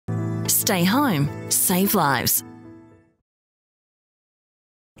Stay home, save lives.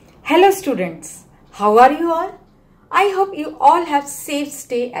 Hello students, how are you all? I hope you all have safe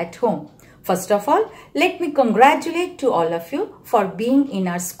stay at home. First of all, let me congratulate to all of you for being in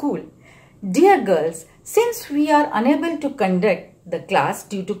our school. Dear girls, since we are unable to conduct the class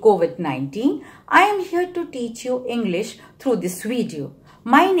due to COVID-19, I am here to teach you English through this video.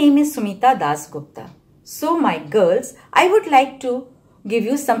 My name is Sumita Dasgupta. So my girls, I would like to give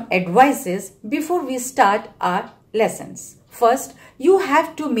you some advices before we start our lessons. First, you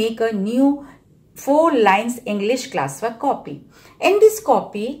have to make a new 4 lines English classwork copy. In this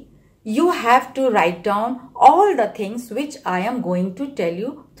copy, you have to write down all the things which I am going to tell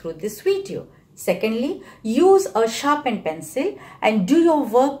you through this video. Secondly, use a sharpened pencil and do your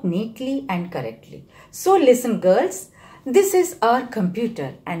work neatly and correctly. So listen girls, this is our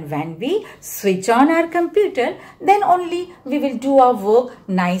computer, and when we switch on our computer, then only we will do our work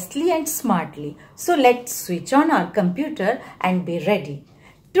nicely and smartly. So let's switch on our computer and be ready.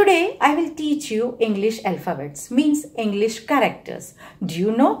 Today I will teach you English alphabets, means English characters. Do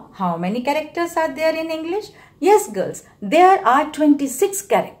you know how many characters are there in English? Yes girls, there are 26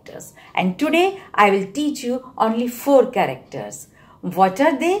 characters, and today I will teach you only 4 characters. What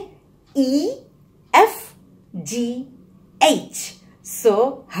are they? E, F, G, H.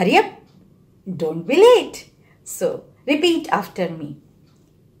 So hurry up, don't be late. So repeat after me.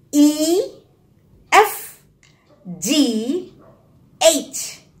 E, F, G,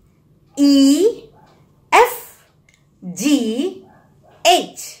 H. E, F, G,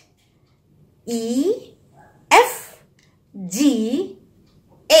 H. E, F, G,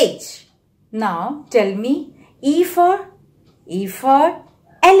 H. Now tell me, E for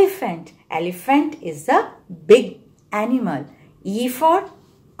elephant. Elephant is a big animal. E for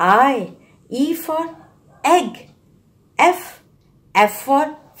eye. E for egg. F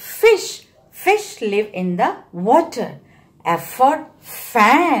for fish. Fish live in the water. F for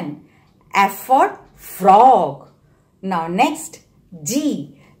fan. F for frog. Now next,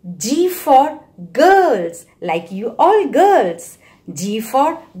 G. G for girls, like you all girls. G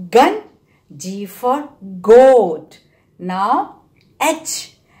for gun. G for goat. Now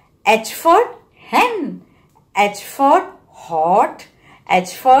H. H for hen. H for hot.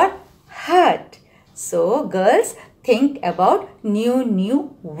 H for hut. So girls, think about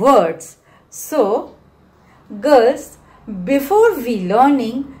new words. So girls, before we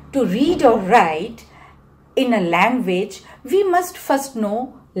learning to read or write in a language, we must first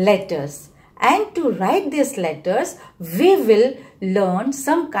know letters. And to write these letters, we will learn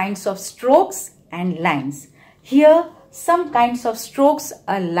some kinds of strokes and lines. Here, some kinds of strokes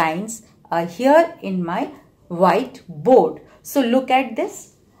or lines are here in my white board. So look at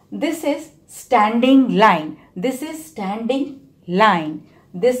this. This is standing line. This is standing line.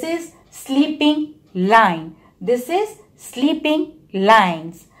 This is sleeping line. This is sleeping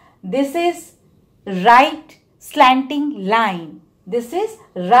lines. This is right slanting line. This is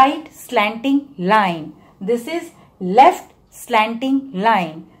right slanting line. This is left slanting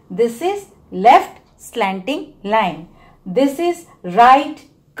line. This is left slanting line. This is right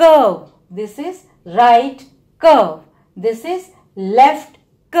curve. This is right curve. This is left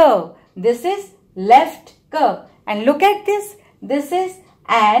curve. This is left curve. And look at this. This is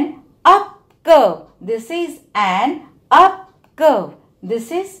an up curve. This is an up curve.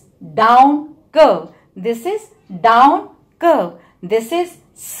 This is down curve. This is down curve. This is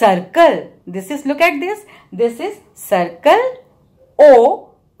circle. This is, look at this. This is circle,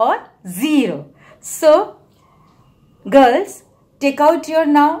 O or 0. So, girls, take out your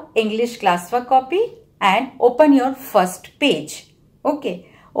now English classwork copy and open your first page. Okay,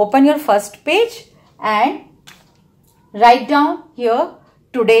 open your first page and write down here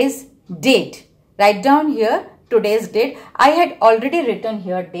today's date. Write down here today's date. I had already written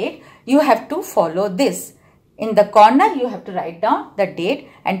here date. You have to follow this. In the corner, you have to write down the date,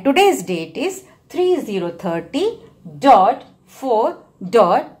 and today's date is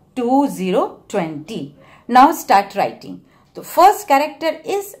 3030.4.2020. Now start writing. The first character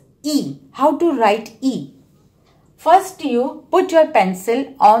is E. How to write E? First, you put your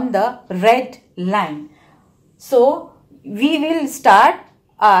pencil on the red line. So, we will start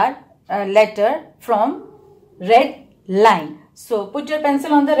our letter from red line. So, put your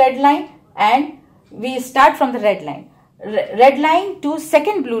pencil on the red line and we start from the red line. Red line to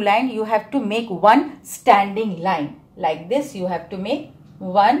second blue line, you have to make one standing line. Like this, you have to make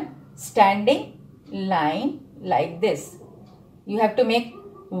one standing line like this. You have to make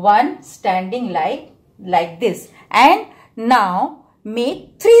one standing line like this. And now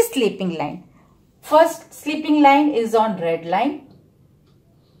make 3 sleeping line. First sleeping line is on red line.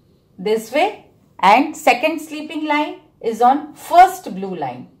 this way, and second sleeping line is on first blue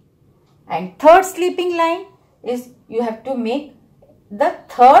line, and third sleeping line is you have to make the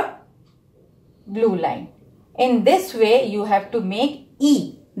third blue line. In this way you have to make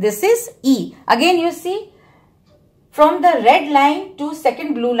E. This is E. Again you see, from the red line to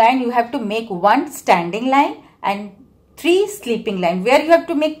second blue line you have to make one standing line and three sleeping line. Where you have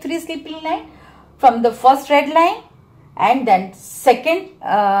to make three sleeping line? From the first red line, and then second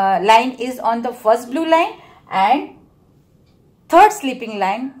line is on the first blue line, and third sleeping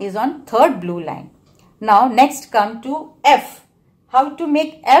line is on third blue line. Now next come to F. How to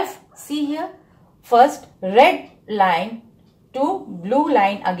make F? See here, first red line to blue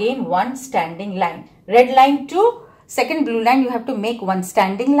line, again one standing line. Red line to second blue line you have to make one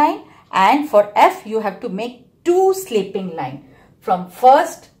standing line, and for F you have to make two sleeping line. From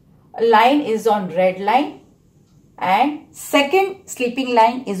first line is on red line and second sleeping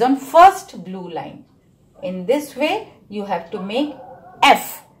line is on first blue line. In this way you have to make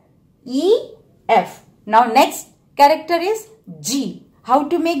F. E, F. Now next character is G. How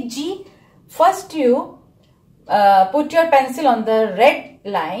to make G? First you put your pencil on the red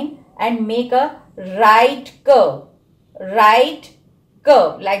line and make a right curve. Right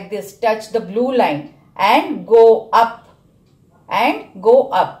curve like this. Touch the blue line and go up. And go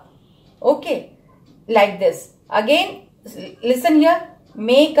up. Okay. Like this. Again, listen here.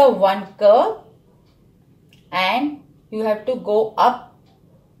 Make a one curve and you have to go up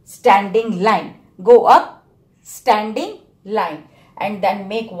standing line. Go up standing line. And then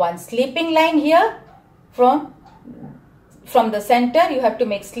make one sleeping line here. From the center you have to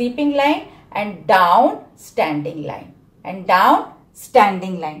make sleeping line and down standing line. And down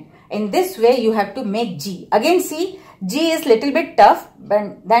standing line. In this way you have to make G. Again see, G is little bit tough,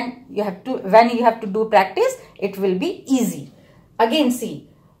 but then you have to, when you have to do practice, it will be easy. Again see,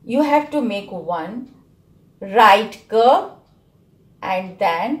 you have to make one right curve and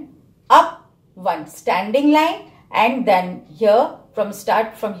then up one standing line, and then here from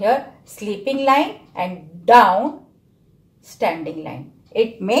here sleeping line and down standing line.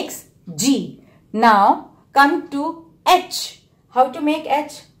 It makes G. Now come to H. How to make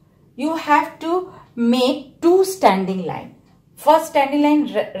H? You have to make two standing line. First standing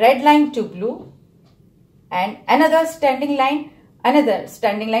line red line to blue, and another standing line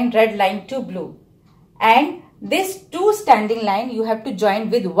red line to blue. And this two standing line you have to join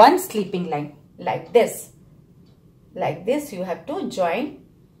with one sleeping line like this. Like this you have to join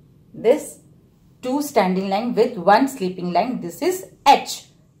this two standing line with one sleeping line. This is H.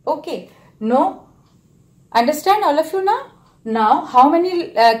 Okay. No? Understand all of you now? Now how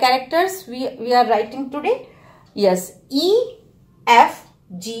many characters we are writing today? Yes. E, F,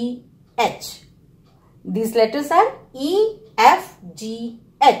 G, H. These letters are E, F, G,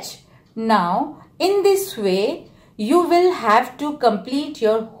 H. Now in this way you will have to complete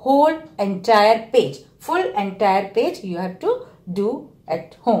your whole entire page. Full entire page you have to do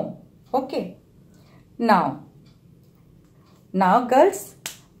at home. Okay. Now girls,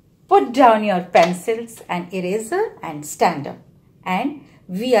 put down your pencils and eraser and stand up. And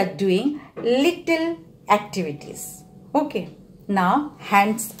we are doing little activities. Okay. Now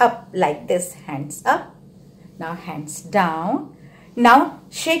hands up like this. Hands up. Now hands down. Now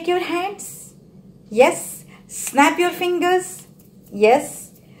shake your hands. Yes. Snap your fingers.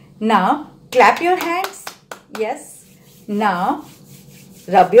 Yes. Now clap your hands. Yes. Now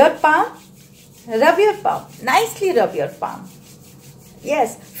rub your palm. Rub your palm. Nicely rub your palm.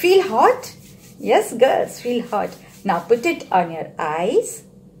 Yes. Feel hot? Yes, girls, feel hot. Now put it on your eyes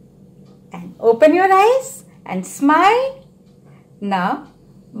and open your eyes and smile. Now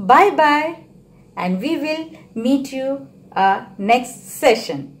bye-bye, and we will meet you next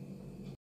session.